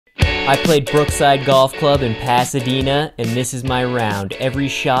I played Brookside Golf Club in Pasadena, and this is my round. Every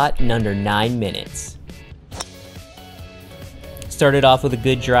shot in under 9 minutes. Started off with a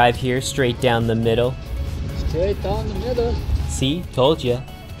good drive here, straight down the middle. Straight down the middle. See, told ya.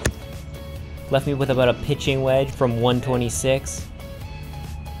 Left me with about a pitching wedge from 126.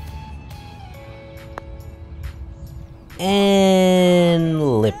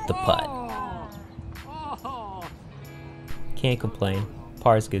 And lipped the putt. Can't complain.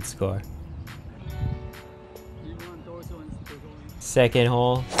 Par's good score. Second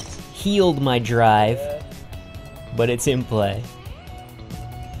hole. Healed my drive, but it's in play.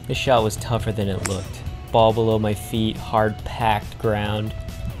 This shot was tougher than it looked. Ball below my feet, hard packed ground,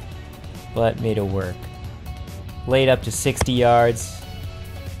 but made it work. Laid up to 60 yards.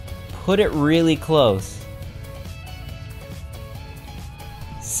 Put it really close.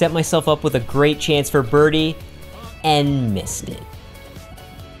 Set myself up with a great chance for birdie and missed it.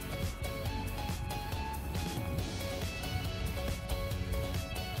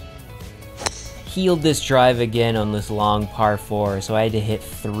 Healed this drive again on this long par 4, so I had to hit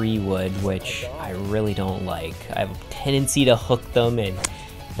 3-wood, which I really don't like. I have a tendency to hook them, and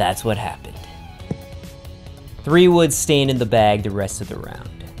that's what happened. 3-wood staying in the bag the rest of the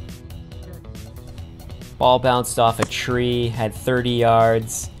round. Ball bounced off a tree, had 30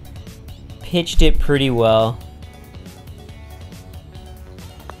 yards, pitched it pretty well.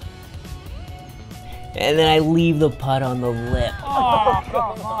 And then I leave the putt on the lip. Oh,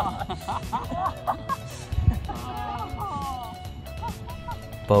 come on.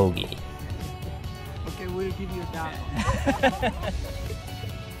 Bogey. Okay, we'll give you that one.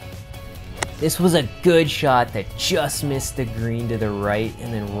 This was a good shot that just missed the green to the right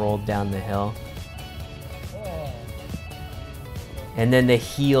and then rolled down the hill. And then the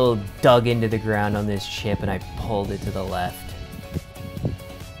heel dug into the ground on this chip and I pulled it to the left.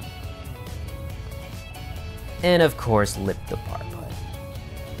 And of course, lipped the par putt.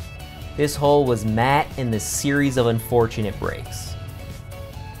 This hole was Matt and the series of unfortunate breaks.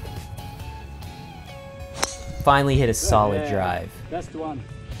 Finally hit a solid drive. Best one.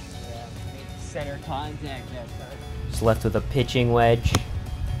 Yeah, center contact that time. Just left with a pitching wedge.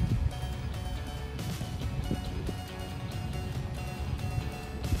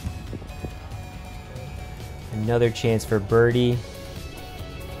 Another chance for birdie.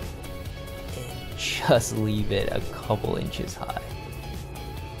 And just leave it a couple inches high.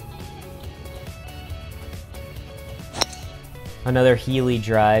 Another Healy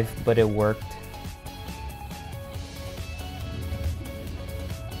drive, but it worked.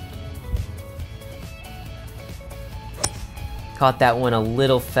 Caught that one a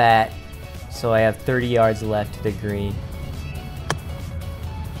little fat, so I have 30 yards left to the green.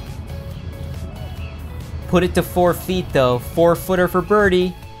 Put it to 4 feet though, 4-footer for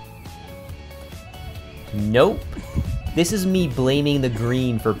birdie. Nope. This is me blaming the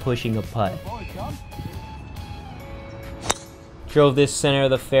green for pushing a putt. Drove this center of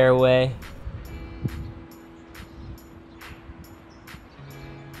the fairway.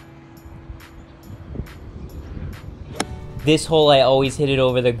 This hole I always hit it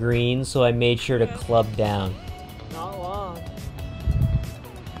over the green, so I made sure to club down. Not long.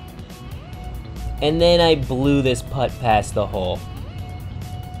 And then I blew this putt past the hole.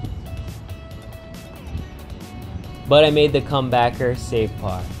 But I made the comebacker, save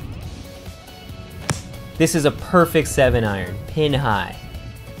par. This is a perfect 7-iron, pin high.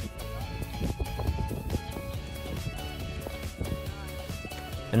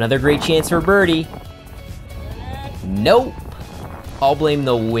 Another great chance for birdie. Nope. I'll blame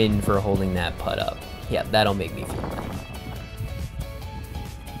the wind for holding that putt up. Yeah, that'll make me feel better.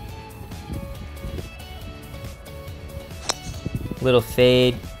 Little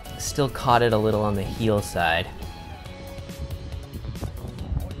fade. Still caught it a little on the heel side.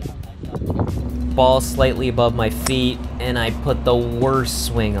 Ball slightly above my feet, and I put the worst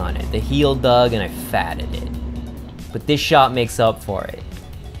swing on it. The heel dug, and I fatted it. But this shot makes up for it.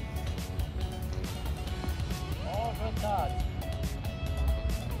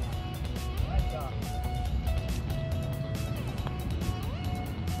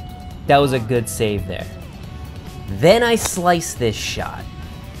 That was a good save there. Then I slice this shot.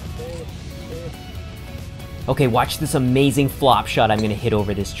 Okay, watch this amazing flop shot I'm gonna hit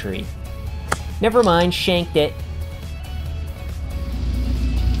over this tree. Never mind, shanked it.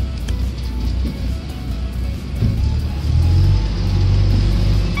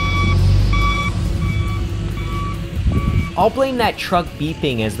 I'll blame that truck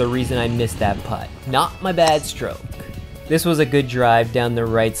beeping as the reason I missed that putt. Not my bad stroke. This was a good drive down the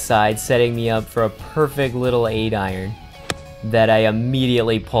right side, setting me up for a perfect little 8-iron. that I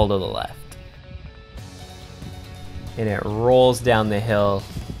immediately pull to the left. And it rolls down the hill,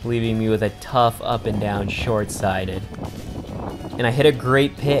 leaving me with a tough up and down short-sided. And I hit a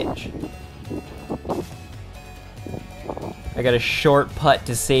great pitch. I got a short putt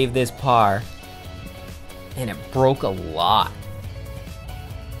to save this par, and it broke a lot.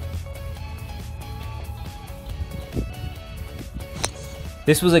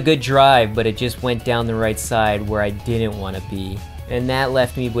 This was a good drive, but it just went down the right side where I didn't want to be. And that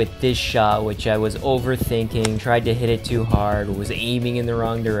left me with this shot, which I was overthinking, tried to hit it too hard, was aiming in the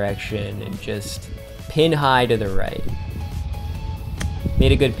wrong direction, and just pin high to the right.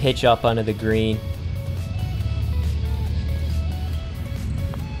 Made a good pitch up onto the green.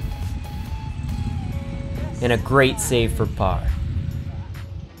 And a great save for par.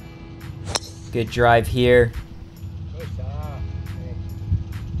 Good drive here.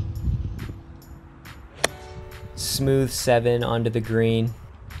 Smooth 7 onto the green.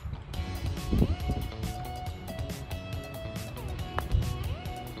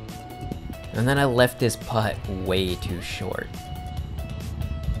 And then I left this putt way too short.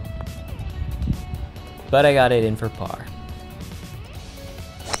 But I got it in for par.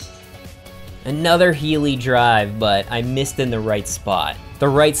 Another Healy drive, but I missed in the right spot. The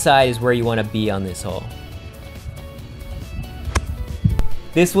right side is where you want to be on this hole.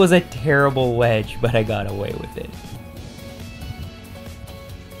 This was a terrible wedge, but I got away with it.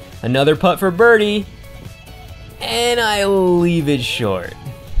 Another putt for birdie, and I leave it short.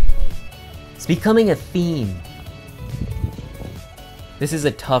 It's becoming a theme. This is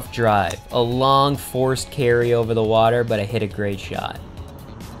a tough drive, a long forced carry over the water, but I hit a great shot.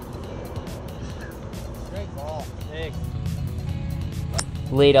 Great ball. Thanks.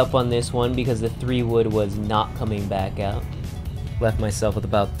 Laid up on this one because the 3-wood was not coming back out. Left myself with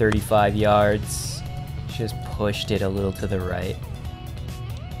about 35 yards. Just pushed it a little to the right.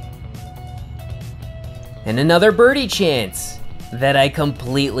 And another birdie chance that I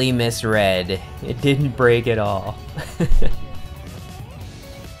completely misread. It didn't break at all.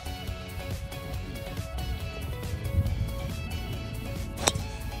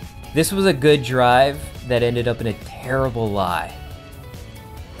 This was a good drive that ended up in a terrible lie.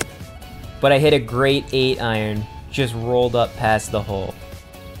 But I hit a great 8-iron, just rolled up past the hole.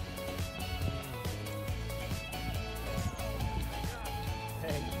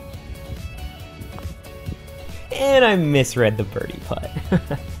 And I misread the birdie putt.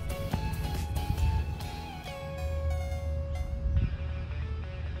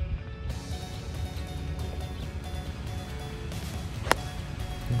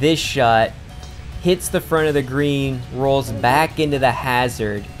 This shot hits the front of the green, rolls back into the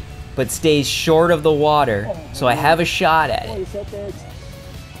hazard, but stays short of the water, so I have a shot at it.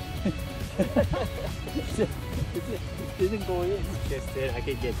 Didn't go in. Just did. I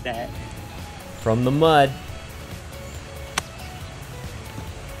could get that. From the mud.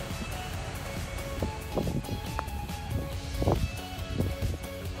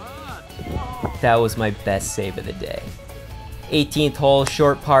 That was my best save of the day. 18th hole,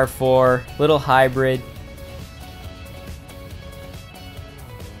 short par 4, little hybrid.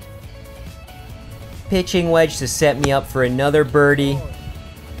 Pitching wedge to set me up for another birdie.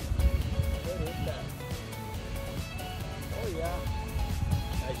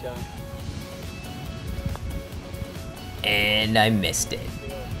 And I missed it.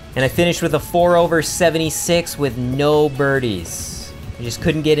 And I finished with a 4 over 76 with no birdies. I just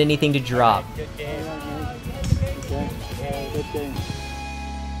couldn't get anything to drop. Good game. Good game.